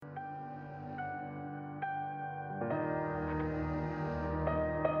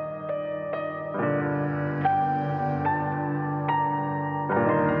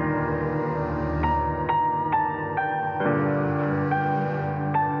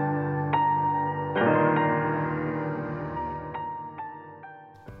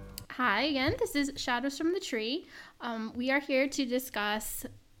Hi again. This is Shadows from the Tree. We are here to discuss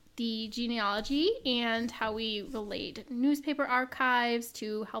the genealogy and how we relate newspaper archives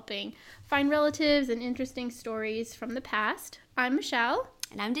to helping find relatives and interesting stories from the past. I'm Michelle.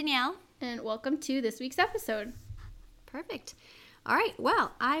 And I'm Danielle. And welcome to this week's episode. Perfect. All right,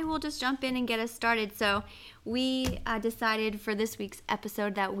 well, I will just jump in and get us started. So we decided for this week's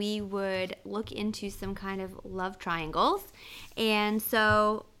episode that we would look into some kind of love triangles. And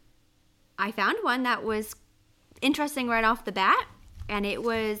so I found one that was interesting right off the bat. And it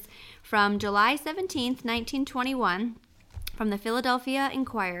was from July 17th, 1921, from the Philadelphia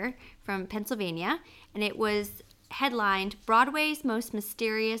Inquirer from Pennsylvania. And it was headlined, Broadway's Most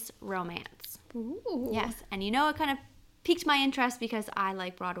Mysterious Romance. Ooh. Yes, and you know it kind of piqued my interest because I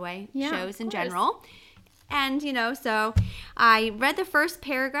like Broadway shows in general. And, so I read the first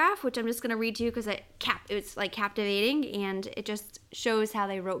paragraph, which I'm just going to read to you because it's like captivating, and it just shows how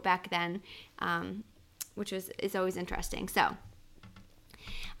they wrote back then, which is always interesting. So,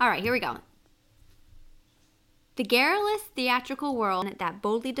 all right, here we go. The garrulous theatrical world that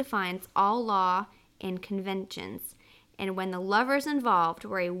boldly defines all law and conventions, and when the lovers involved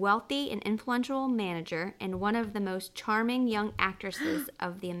were a wealthy and influential manager and one of the most charming young actresses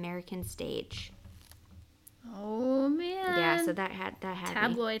of the American stage. Oh, man. Yeah, so that had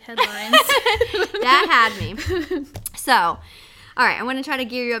Tabloid me. Headlines. That had me. So, all right, I'm going to try to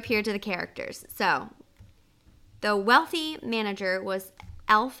gear you up here to the characters. So, the wealthy manager was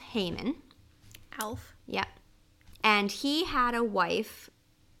Alf Hayman. Alf? Yeah. And he had a wife,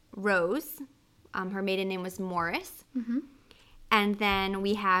 Rose. Her maiden name was Morris. Mm-hmm. And then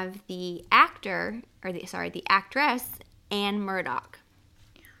we have the actress, Anne Murdock.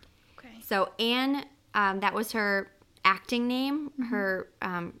 Yeah. Okay. So Anne, that was her acting name. Mm-hmm. Her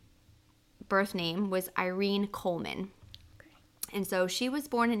birth name was Irene Coleman. Okay. And so she was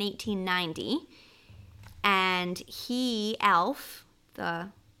born in 1890. And he, Alf, the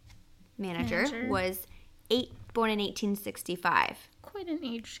manager. was born in 1865. Quite an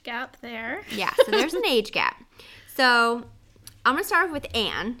age gap there. Yeah, so there's an age gap. So I'm going to start off with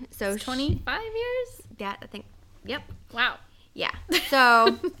Anne. So 25 years? Yeah, I think, yep. Wow. Yeah.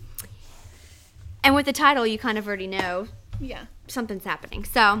 So, and with the title, you kind of already know something's happening.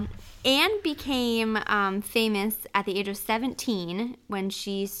 So Anne became famous at the age of 17 when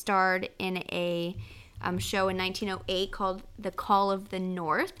she starred in a show in 1908 called The Call of the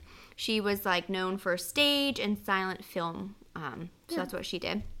North. She was known for stage and silent film. So that's what she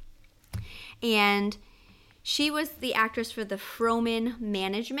did. And she was the actress for the Frohman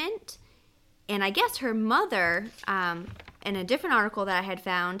Management. And I guess her mother, in a different article that I had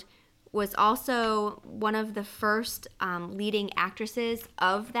found, was also one of the first leading actresses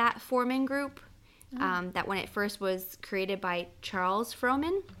of that Frohman group. That when it first was created by Charles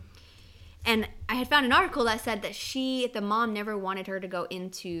Frohman. And I had found an article that said that the mom never wanted her to go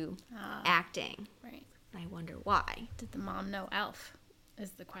into acting. Right. I wonder why. Did the mom know Alf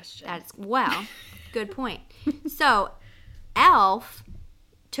is the question. Good point. So, Alf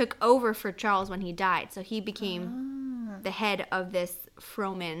took over for Charles when he died. So, he became the head of this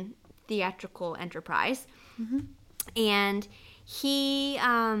Frohman theatrical enterprise. Mm-hmm. And he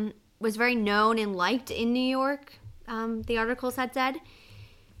was very known and liked in New York, the articles had said.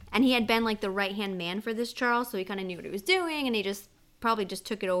 And he had been the right-hand man for this Charles, so he kind of knew what he was doing, and he probably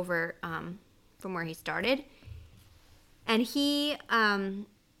took it over from where he started. And he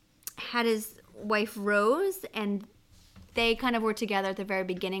had his wife Rose, and they kind of were together at the very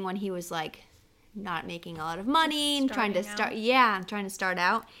beginning when he was not making a lot of money and trying to start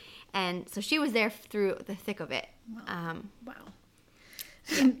out. And so she was there through the thick of it. Wow.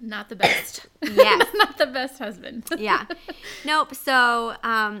 Yeah. Not the best. Yes. Not the best husband. Yeah. Nope. So, so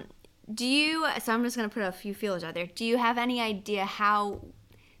I'm just going to put a few feelers out there. Do you have any idea how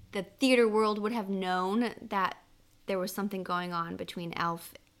the theater world would have known that there was something going on between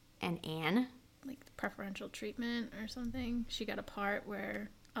Alf and Anne? Like preferential treatment or something? She got a part where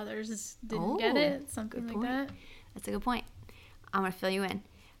others didn't get it? Something like that? That's a good point. I'm going to fill you in.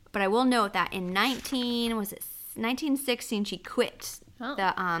 But I will note that in 1916, she quit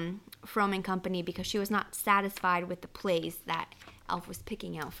the Frohman Company because she was not satisfied with the plays that Alf was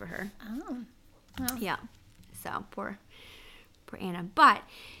picking out for her. Oh. Well. Yeah. So, poor Anna. But,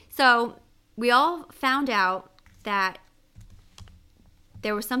 so, we all found out that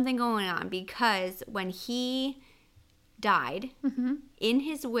there was something going on because when he died, in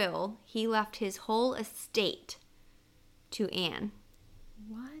his will, he left his whole estate to Anne.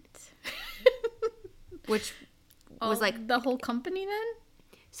 What? Which was the whole company then?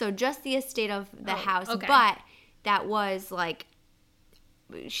 So just the estate of the house, okay. but that was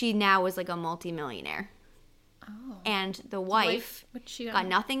she now was like a multimillionaire. Oh. And the wife got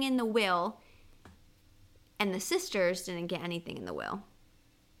nothing in the will, and the sisters didn't get anything in the will.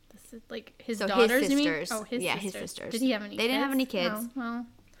 This is like his daughters, his sisters. You mean? Oh, his sisters. His sisters. Did he have any kids? They didn't have any kids. Oh, well.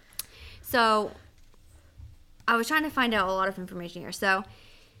 So I was trying to find out a lot of information here. So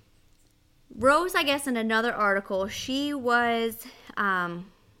Rose, I guess in another article, she was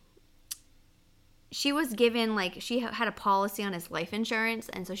given, like, she had a policy on his life insurance,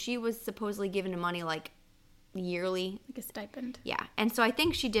 and so she was supposedly given money like yearly, like a stipend. Yeah. And so I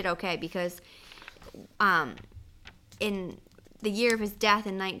think she did okay, because in the year of his death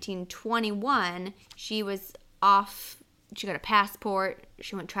in 1921, she was off. She got a passport.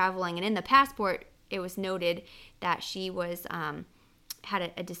 She went traveling, and in the passport it was noted that she was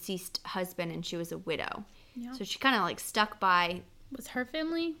had a deceased husband and she was a widow. Yeah. So she kind of like stuck by. Was her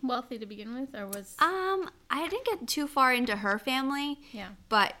family wealthy to begin with, or was? I didn't get too far into her family. Yeah.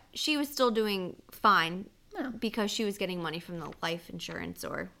 But she was still doing fine. Oh. Because she was getting money from the life insurance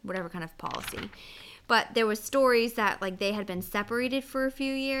or whatever kind of policy. But there was stories that, like, they had been separated for a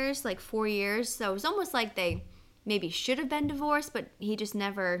few years, like 4 years. So it was almost like they maybe should have been divorced, but he just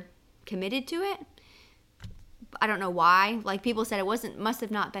never committed to it. I don't know why. Like, people said it must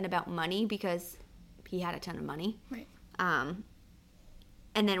have not been about money, because he had a ton of money. Right. And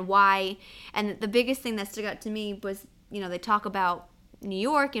then why, and the biggest thing that stuck out to me was, they talk about New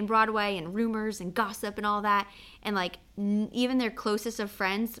York and Broadway and rumors and gossip and all that, and like even their closest of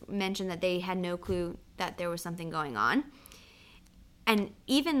friends mentioned that they had no clue that there was something going on. And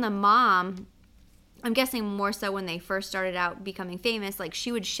even the mom, I'm guessing more so when they first started out becoming famous, like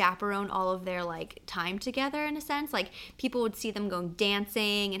she would chaperone all of their like time together, in a sense. Like people would see them going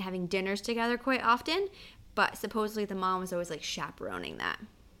dancing and having dinners together quite often, but supposedly the mom was always like chaperoning that.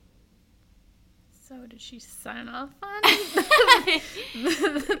 So did she sign off on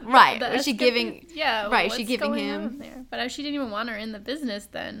right? Was she giving? Yeah. Right. Was she giving him? There? But she didn't even want her in the business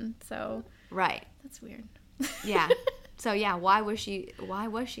then. So. Right. That's weird. Yeah. So yeah, why was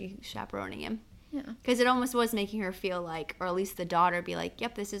she chaperoning him? Yeah. Because it almost was making her feel like, or at least the daughter be like,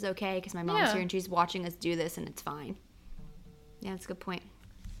 "Yep, this is okay because my mom's here and she's watching us do this and it's fine." Yeah, that's a good point.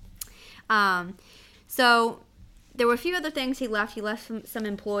 So. There were a few other things he left. He left some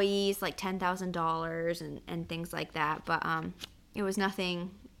employees like $10,000 and things like that. But it was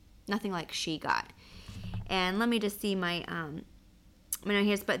nothing like she got. And let me just see my note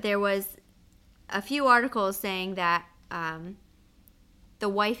here. But there was a few articles saying that the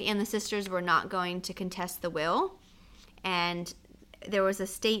wife and the sisters were not going to contest the will. And there was a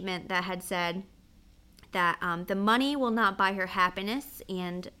statement that had said that the money will not buy her happiness,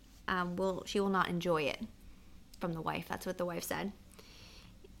 and she will not enjoy it. From the wife. That's what the wife said.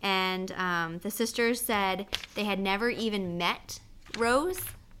 And the sisters said they had never even met Rose,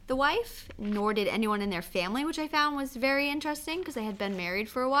 the wife, nor did anyone in their family, which I found was very interesting because they had been married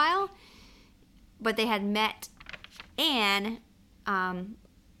for a while. But they had met Anne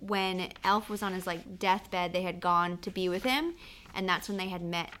when Alf was on his like deathbed. They had gone to be with him, and that's when they had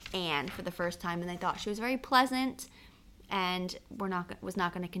met Anne for the first time, and they thought she was very pleasant and was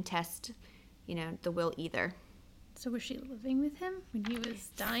not going to contest, the will either. So was she living with him when he was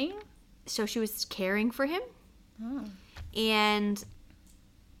dying? So she was caring for him. Oh. And,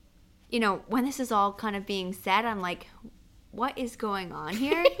 when this is all kind of being said, I'm like, what is going on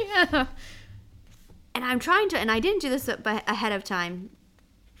here? Yeah. And I'm trying to, and I didn't do this ahead of time,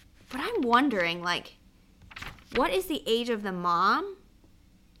 but I'm wondering, like, what is the age of the mom?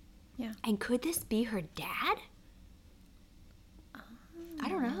 Yeah. And could this be her dad? I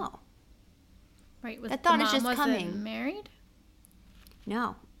don't know. Right, that thought is just coming. Married?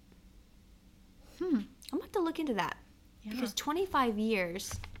 No. I'm gonna have to look into that. Yeah. Because 25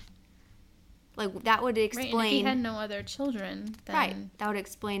 years, like that would explain. Right, and if he had no other children, then right, that would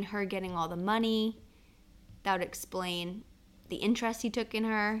explain her getting all the money. That would explain the interest he took in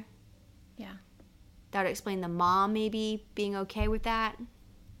her. Yeah. That would explain the mom maybe being okay with that.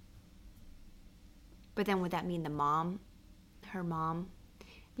 But then would that mean her mom?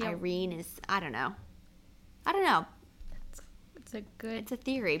 Yep. Irene is, I don't know. It's a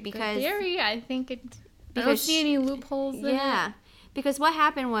theory because I think it. I don't see any loopholes. Yeah, because what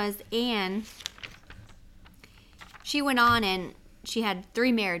happened was Anne. She went on and she had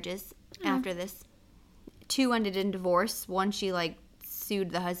 3 marriages after this. 2 ended in divorce. One she like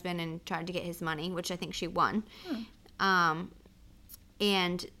sued the husband and tried to get his money, which I think she won.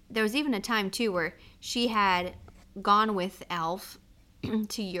 And there was even a time too where she had gone with Alf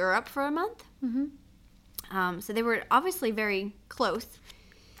to Europe for a month. Mm-hmm. So they were obviously very close,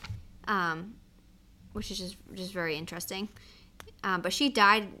 which is just very interesting. But she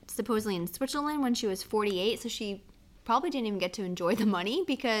died supposedly in Switzerland when she was 48, so she probably didn't even get to enjoy the money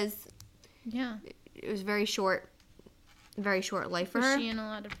because it was very short life for her. Was she in a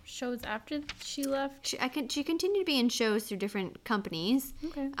lot of shows after she left? She continued to be in shows through different companies.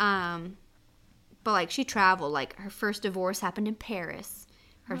 Okay. But like she traveled. Like her first divorce happened in Paris.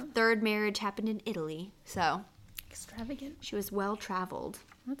 Her third marriage happened in Italy. So extravagant. She was well traveled.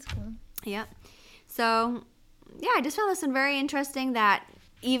 That's cool. Yep. So yeah, I just found this one very interesting. That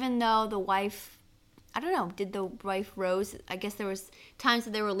even though the wife, I don't know, did the wife Rose? I guess there was times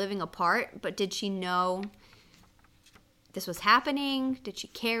that they were living apart, but did she know this was happening? Did she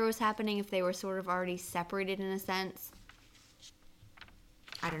care what was happening if they were sort of already separated in a sense?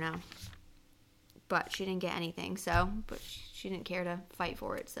 I don't know. But she didn't get anything, but she didn't care to fight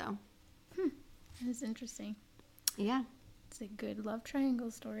for it, so. That's interesting. Yeah. It's a good love triangle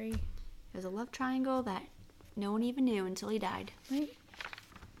story. It was a love triangle that no one even knew until he died. Right.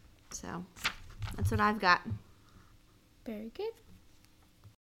 So, that's what I've got. Very good.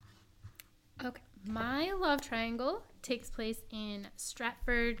 Okay. My love triangle takes place in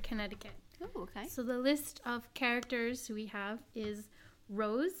Stratford, Connecticut. Oh, okay. So the list of characters we have is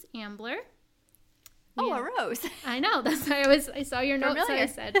Rose Ambler. A Rose. I know. That's why I saw your notes, so I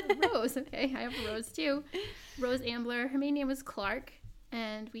said Rose. Okay, I have a Rose too. Rose Ambler. Her main name was Clark.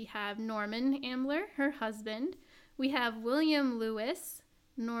 And we have Norman Ambler, her husband. We have William Lewis,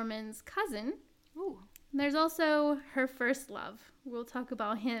 Norman's cousin. Ooh. And there's also her first love. We'll talk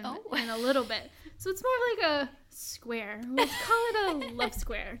about him in a little bit. So it's more like a square. Let's call it a love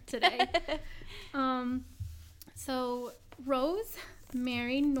square today. So Rose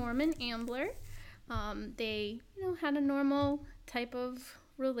married Norman Ambler. They, had a normal type of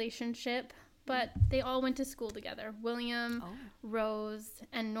relationship, but they all went to school together. William, Rose,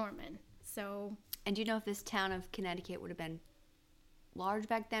 and Norman. So. And do you know if this town of Connecticut would have been large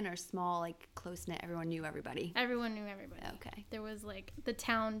back then or small, like close-knit, everyone knew everybody? Everyone knew everybody. Okay. There was like the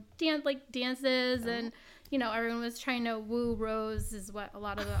town dances and, everyone was trying to woo Rose is what a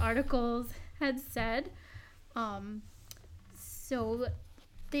lot of the articles had said. So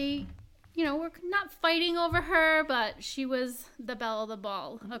they, were not fighting over her, but she was the belle of the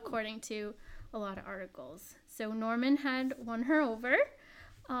ball, according to a lot of articles. So Norman had won her over.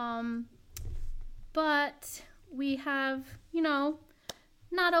 But we have,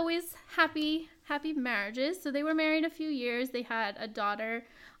 not always happy marriages. So they were married a few years. They had a daughter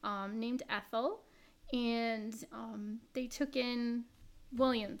named Ethel, and they took in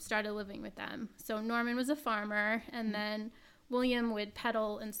William, started living with them. So Norman was a farmer, and then William would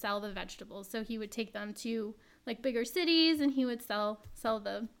peddle and sell the vegetables. So he would take them to like bigger cities, and he would sell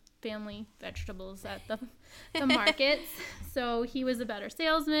the family vegetables at the markets. So he was a better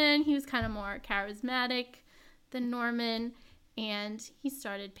salesman. He was kind of more charismatic than Norman. And he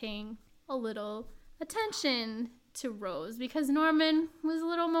started paying a little attention to Rose because Norman was a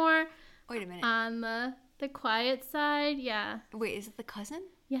little more on the quiet side. Yeah. Wait, is it the cousin?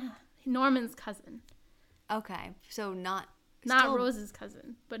 Yeah. Norman's cousin. Okay. So not Rose's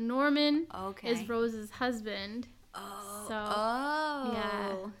cousin, but Norman is Rose's husband. Oh.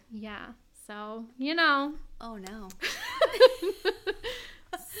 So, Yeah. So, Oh, no.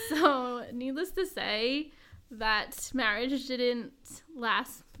 So, needless to say, that marriage didn't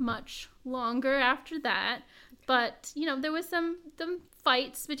last much longer after that. But, there was some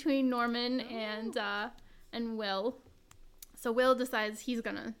fights between Norman and Will. So Will decides he's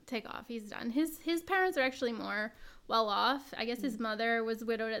going to take off. He's done. His parents are actually more well off. I guess his mother was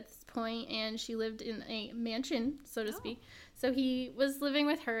widowed at this point, and she lived in a mansion, so to speak. So he was living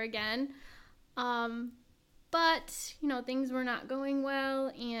with her again. But, things were not going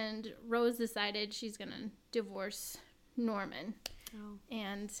well, and Rose decided she's going to divorce Norman. Oh.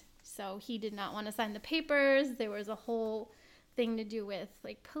 And so he did not want to sign the papers. There was a whole thing to do with,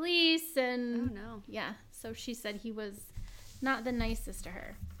 like, police and... Oh, no. Yeah, so she said he was not the nicest to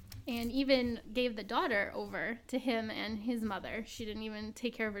her. And even gave the daughter over to him and his mother. She didn't even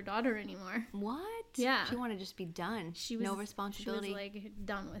take care of her daughter anymore. What? Yeah. She wanted to just be done. No responsibility. She was, like,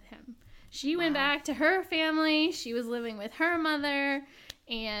 done with him. She went back to her family. She was living with her mother.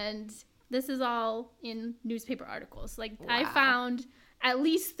 And this is all in newspaper articles. Like, I found at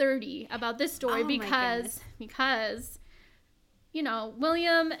least 30 about this story because,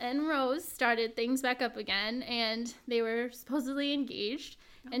 William and Rose started things back up again. And they were supposedly engaged.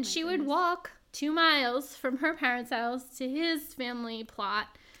 And she would walk 2 miles from her parents' house to his family plot.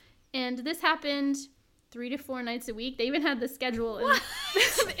 And this happened 3 to 4 nights a week. They even had the schedule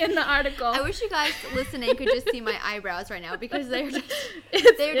in the article. I wish you guys listening could just see my eyebrows right now because they're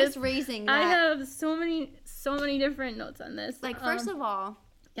just raising that. I have so so many different notes on this. Like, first of all,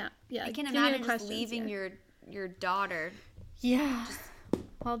 yeah. I can imagine just leaving your daughter. Yeah.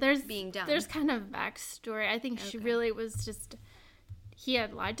 Well, there's being done. There's kind of backstory. I think she really was just. He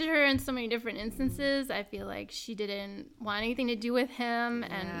had lied to her in so many different instances. I feel like she didn't want anything to do with him,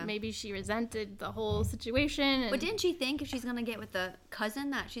 and maybe she resented the whole situation. But didn't she think if she's going to get with the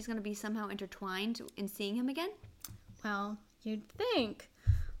cousin that she's going to be somehow intertwined in seeing him again? Well, you'd think.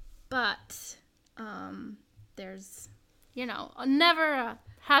 But there's, never a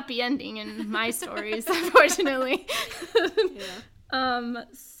happy ending in my stories, unfortunately.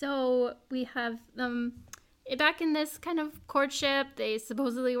 So we have back in this kind of courtship, they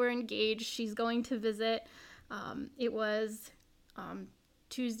supposedly were engaged. She's going to visit. It was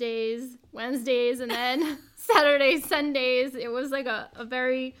Tuesdays, Wednesdays, and then Saturdays, Sundays. It was like a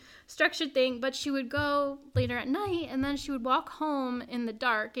very structured thing. But she would go later at night, and then she would walk home in the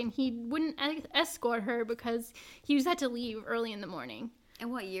dark, and he wouldn't escort her because he had to leave early in the morning.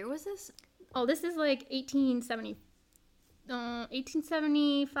 And what year was this? Oh, this is like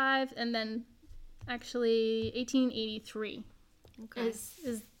 1875, and then actually 1883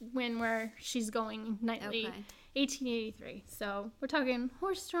 is where she's going nightly. 1883. So we're talking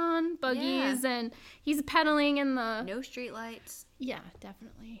horse-drawn buggies, and he's pedaling in the... No street lights. Yeah,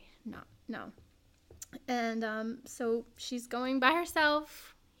 definitely not. No. And so she's going by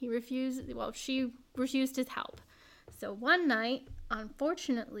herself. She refused his help. So one night,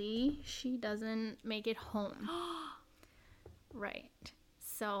 unfortunately, she doesn't make it home. Right.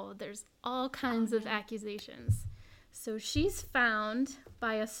 So there's all kinds of accusations. So she's found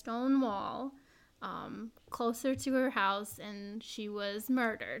by a stone wall closer to her house, and she was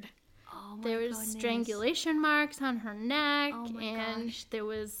murdered. Oh my There was goodness. Strangulation marks on her neck, and gosh. there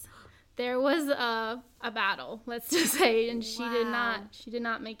was a battle, let's just say, and she did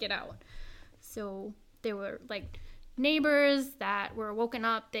not make it out. So there were like neighbors that were woken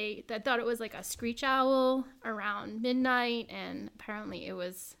up. They thought it was like a screech owl around midnight, and apparently it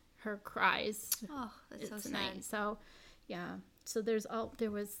was her cries. Oh, that's so sad. So yeah, so there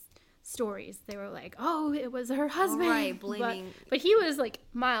was stories. They were like, oh, it was her husband, right? Blaming, but he was like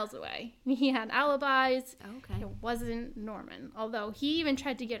miles away. He had alibis. Okay, it wasn't Norman. Although he even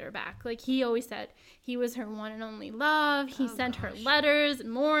tried to get her back. Like, he always said he was her one and only love. He sent her letters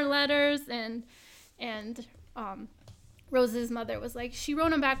and more letters, and Rose's mother was like, she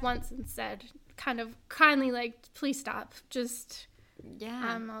wrote him back once and said, kind of kindly, like, please stop. Just,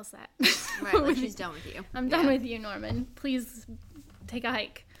 I'm all set. Right, like, she's done with you. I'm done with you, Norman. Please take a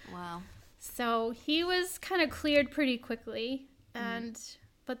hike. Wow. So he was kind of cleared pretty quickly,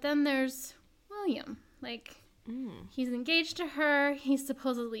 but then there's William. Like, he's engaged to her. He's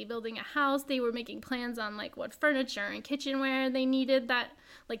supposedly building a house. They were making plans on, like, what furniture and kitchenware they needed. That,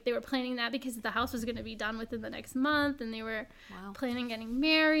 like, they were planning that because the house was going to be done within the next month, and they were planning getting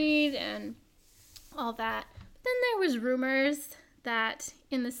married and all that. But then there was rumors that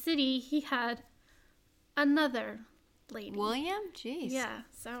in the city he had another lady. William? Jeez. Yeah,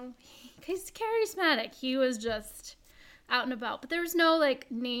 so he's charismatic. He was just out and about. But there was no, like,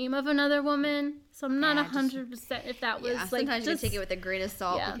 name of another woman, so I'm not 100% if that was, like, sometimes you take it with a grain of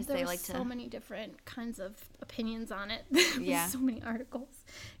salt because they like to... so many different kinds of opinions on it. So many articles.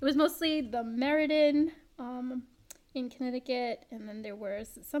 It was mostly the Meriden in Connecticut, and then there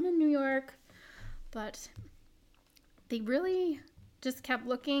was some in New York, but they really just kept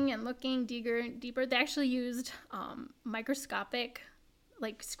looking and looking deeper. They actually used microscopic,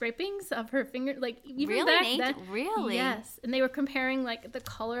 like, scrapings of her finger, like, even back then. Really? Yes. And they were comparing, like, the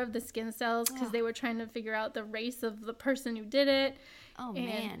color of the skin cells because they were trying to figure out the race of the person who did it. Oh,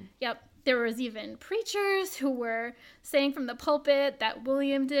 man. Yep. There was even preachers who were saying from the pulpit that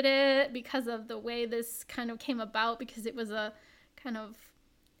William did it because of the way this kind of came about, because it was a kind of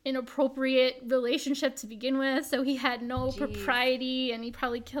inappropriate relationship to begin with, so he had no propriety, and he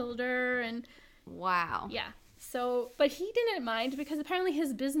probably killed her. And wow. Yeah. So, but he didn't mind because apparently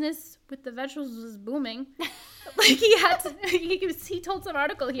his business with the vegetables was booming. Like, he told some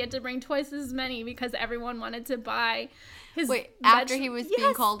article he had to bring twice as many because everyone wanted to buy his after he was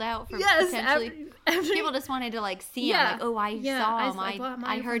being called out for potentially after people just wanted to, like, see him, like, oh, I saw him,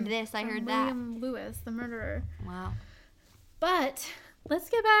 I heard this, I heard that. William Lewis, the murderer. Wow. But let's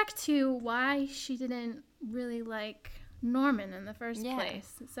get back to why she didn't really like Norman in the first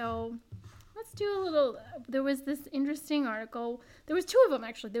place. So let's do a little, there was this interesting article. There was two of them,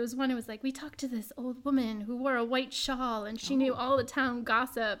 actually. There was one who was like, we talked to this old woman who wore a white shawl, and she knew all the town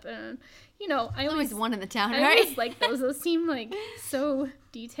gossip. And, I always one in the town, right? I always like those. Those seem like so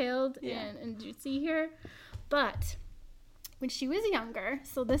detailed and juicy here. But when she was younger,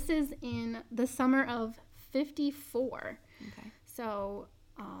 so this is in the summer of 54. Okay. So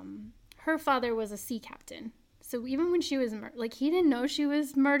her father was a sea captain. So even when she was he didn't know she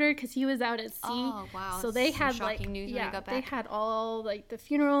was murdered because he was out at sea. Oh, wow. So they had shocking news when he got back. They had all the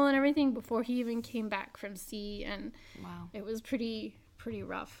funeral and everything before he even came back from sea, and wow, it was pretty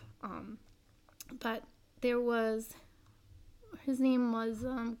rough. But there was, his name was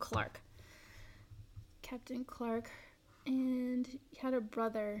Clark, Captain Clark, and he had a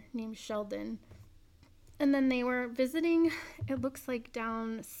brother named Sheldon. And then they were visiting, it looks like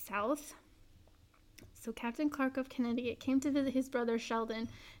down south. So Captain Clark of Connecticut came to visit his brother Sheldon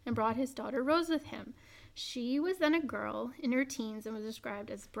and brought his daughter Rose with him. She was then a girl in her teens and was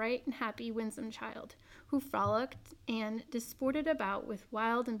described as bright and happy, winsome child who frolicked and disported about with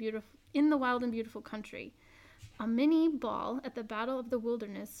in the wild and beautiful country. A mini ball at the Battle of the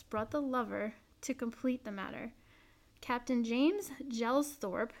Wilderness brought the lover to complete the matter. Captain James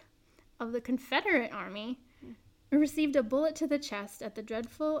Gelsthorpe of the Confederate Army received a bullet to the chest at the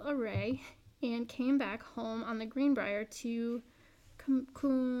dreadful array and came back home on the Greenbrier to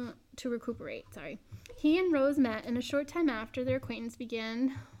recuperate. He and Rose met, and a short time after their acquaintance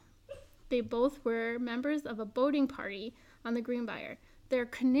began, they both were members of a boating party on the Greenbrier. Their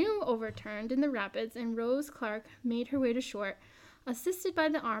canoe overturned in the rapids, and Rose Clark made her way to shore, assisted by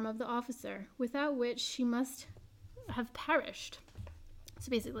the arm of the officer, without which she must have perished. So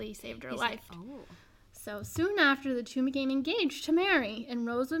basically, he saved her life. So soon after, the two became engaged to marry, and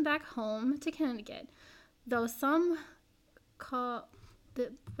Rose went back home to Connecticut. Through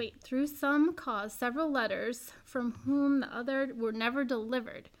some cause, several letters from whom the other were never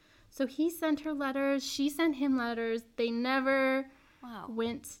delivered. So he sent her letters, she sent him letters. They never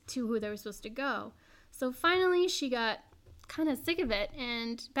went to who they were supposed to go. So finally, she got kind of sick of it,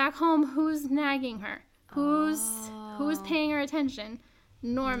 and back home, who's nagging her? Who's paying her attention?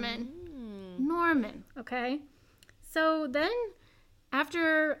 Norman, okay? So then,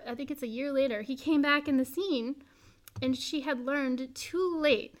 after, I think it's a year later, he came back in the scene, and she had learned too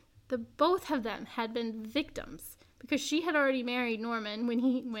late that both of them had been victims, because she had already married Norman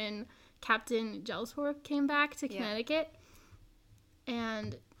when Captain Gelsthorpe came back to Connecticut,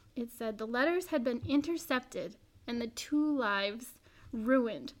 and it said the letters had been intercepted and the two lives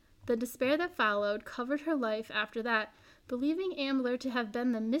ruined. The despair that followed covered her life after that, believing Ambler to have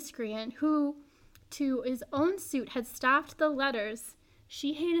been the miscreant who, to his own suit, had stopped the letters.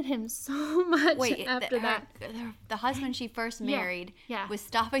 She hated him so much after that. The husband she first married was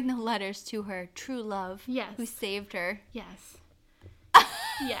stopping the letters to her true love, who saved her. Yes.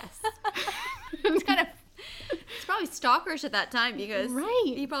 Yes. It's probably stalkerish at that time, because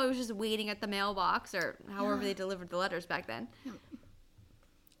he probably was just waiting at the mailbox or however they delivered the letters back then.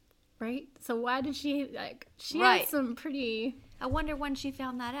 Right? So why did she, she had some pretty... I wonder when she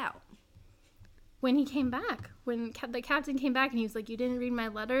found that out. When he came back. When the captain came back and he was like, you didn't read my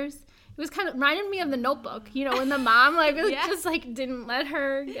letters? It was kind of, reminded me of The Notebook, when the mom, just, didn't let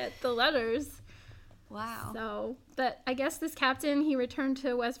her get the letters. Wow. So, but I guess this captain, he returned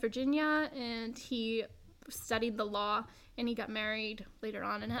to West Virginia, and he studied the law, and he got married later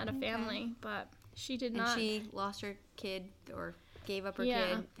on and had a family, but she did not. And she lost her kid, or gave up her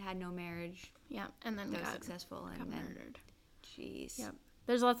kid, had no marriage. Yeah, and then got successful and then murdered. Jeez. Yep.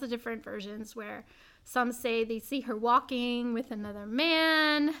 There's lots of different versions where some say they see her walking with another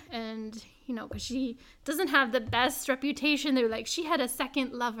man, and, because she doesn't have the best reputation. They're like, she had a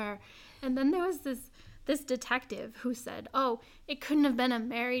second lover. And then there was this detective who said, oh, it couldn't have been a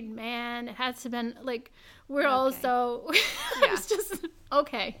married man. It had to have been, we're all so... It's just,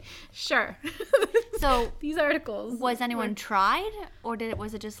 okay, sure. So these articles... Was anyone tried, or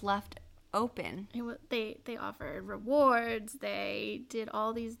was it just left open? They offered rewards. They did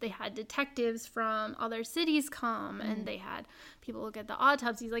all these... They had detectives from other cities come, and they had people look at the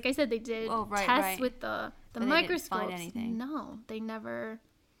autopsies. Like I said, they did tests with the microscopes. They didn't find anything. No, they never...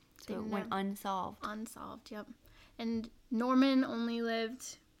 So it went unsolved. Unsolved, yep. And Norman only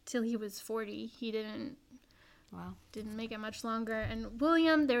lived till he was 40. He didn't make it much longer. And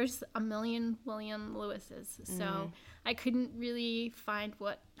William, there's a million William Lewises. So I couldn't really find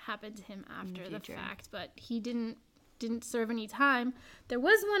what happened to him after the fact. But he didn't serve any time. There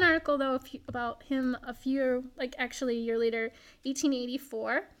was one article, though, about him a year later,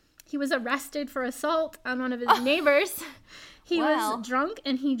 1884. He was arrested for assault on one of his neighbors. He was drunk,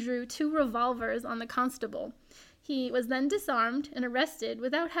 and he drew 2 revolvers on the constable. He was then disarmed and arrested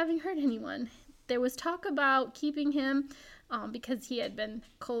without having hurt anyone. There was talk about keeping him because he had been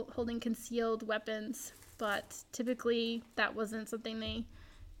holding concealed weapons, but typically that wasn't something they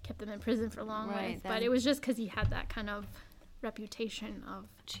kept him in prison for long with. But it was just because he had that kind of reputation of...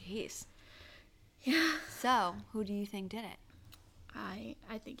 Jeez. Yeah. So, who do you think did it? I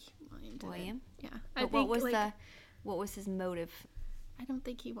think William did William? it. Yeah. But what was his motive? I don't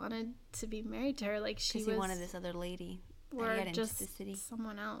think he wanted to be married to her. Like, because he wanted this other lady that or he had just into the city.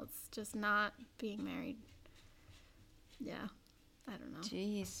 Someone else, just not being married. Yeah, I don't know.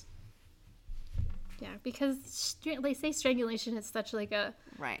 Jeez. Yeah, because they say strangulation is such like a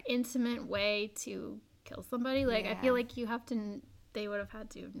intimate way to kill somebody. Like, I feel like they would have had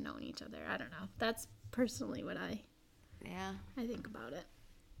to have known each other. I don't know. That's personally what I think about it.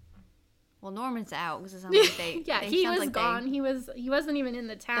 Well, Norman's out because it sounds like he was gone. He wasn't even in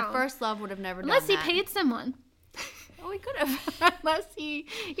the town. The first love would have never unless done that. He paid someone. Oh, he could have. Unless he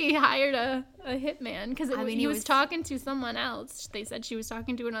hired a hitman, because he was talking to someone else. They said she was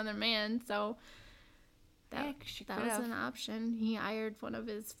talking to another man, so that was an option. He hired one of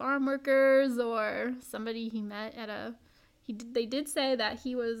his farm workers or somebody he met at they did say that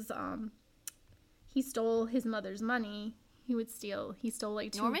he was he stole his mother's money. He stole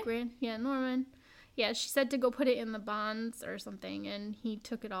like $2,000. Yeah, Norman. Yeah, she said to go put it in the bonds or something, and he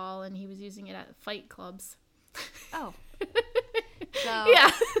took it all, and he was using it at fight clubs. Oh. So,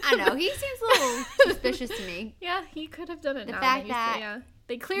 yeah. I know. He seems a little suspicious to me. Yeah, he could have done it. The fact that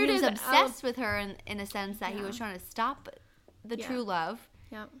they cleared he was obsessed with her in a sense that he was trying to stop the true love.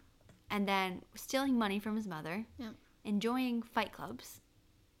 Yep. And then stealing money from his mother. Yep. Enjoying fight clubs.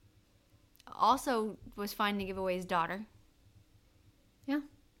 Also was fine to give away his daughter. Yeah.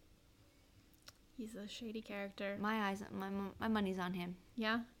 He's a shady character. My money's on him.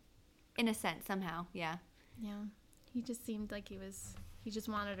 Yeah. In a sense, somehow. Yeah. Yeah. He just seemed like he just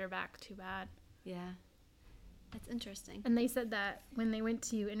wanted her back too bad. Yeah. That's interesting. And they said that when they went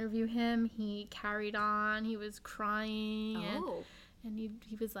to interview him, he carried on. He was crying. Oh. And he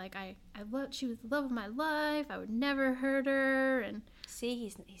was like, she was the love of my life. I would never hurt her. And see,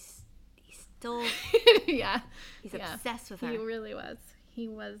 he's still yeah. He's obsessed with her. He really was. He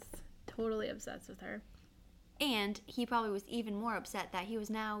was totally obsessed with her. And he probably was even more upset that she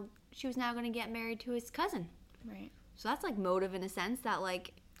was now going to get married to his cousin. Right. So that's like motive in a sense that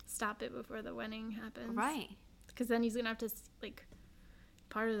like stop it before the wedding happens. Right. Because then he's going to have to like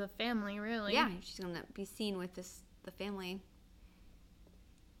part of the family, really. Yeah, she's going to be seen with the family.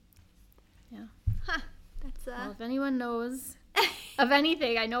 Yeah. Huh. That's well, if anyone knows of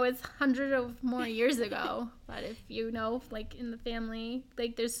anything, I know it's hundreds of more years ago, but if you know, like in the family,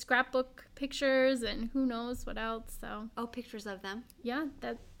 like there's scrapbook pictures and who knows what else. So pictures of them. Yeah,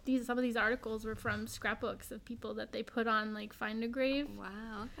 some of these articles were from scrapbooks of people that they put on like Find a Grave.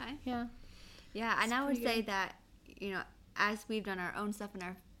 Wow. Okay. Yeah. Yeah, and I would say that as we've done our own stuff in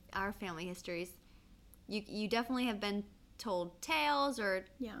our family histories, you definitely have been told tales or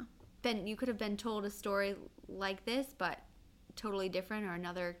you could have been told a story like this, but totally different or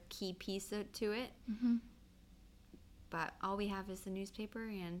another key piece to it. Mm-hmm. But all we have is the newspaper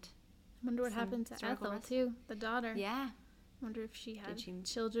and I wonder what happened to Ethel too, the daughter. Yeah. I wonder if she had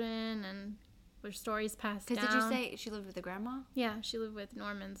children and were stories passed down. Because did you say she lived with the grandma? Yeah, she lived with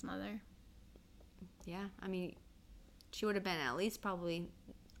Norman's mother. Yeah, I mean, she would have been at least probably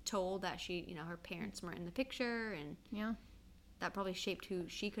told that her parents weren't in the picture, and that probably shaped who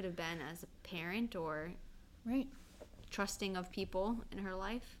she could have been as a parent or trusting of people in her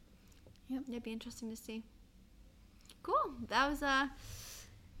life. Yep. It'd be interesting to see. Cool. That was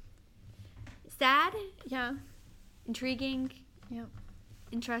sad. Yeah. Intriguing. Yep.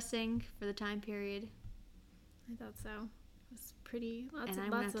 Interesting for the time period. I thought so. It was pretty. I'm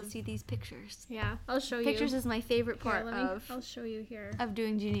gonna have to see these pictures. Yeah, I'll show you. Pictures is my favorite part I'll show you here. Of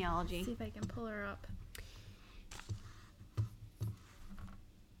doing genealogy. Let's see if I can pull her up.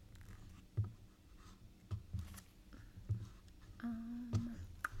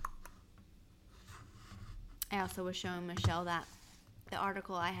 I also was showing Michelle that the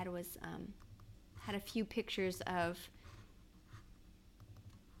article I had was had a few pictures of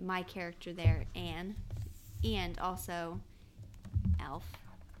my character there, Anne, and also Alf.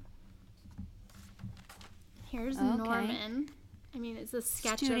 Here's Norman. I mean, it's a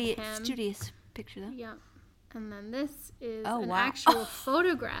sketch of him. Studious picture, though. Yeah. And then this is actual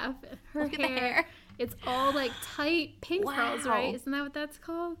photograph. Look at the hair. It's all like tight pin curls, right? Isn't that what that's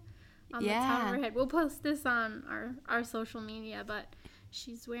called? On the top of her head. We'll post this on our social media, but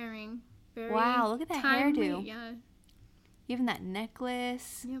she's wearing very look at that hairdo. Yeah. Even that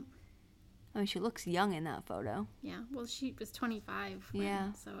necklace. Yep. I mean, she looks young in that photo. Yeah. Well, she was 25.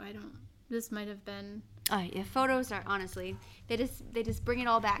 So this might have been. Oh, yeah. Photos are honestly, they just bring it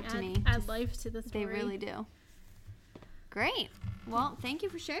all back to me. Add life to the story. They really do. Great. Well, thank you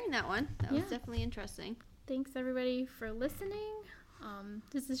for sharing that one. That was definitely interesting. Thanks everybody for listening.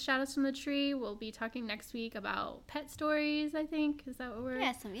 This is Shadows from the Tree. We'll be talking next week about pet stories, I think. Is that what we're...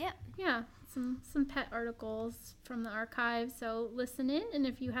 Yeah, some pet articles from the archive. So listen in, and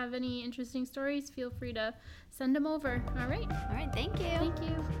if you have any interesting stories, feel free to send them over. All right. Thank you. Thank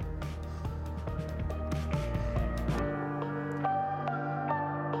you.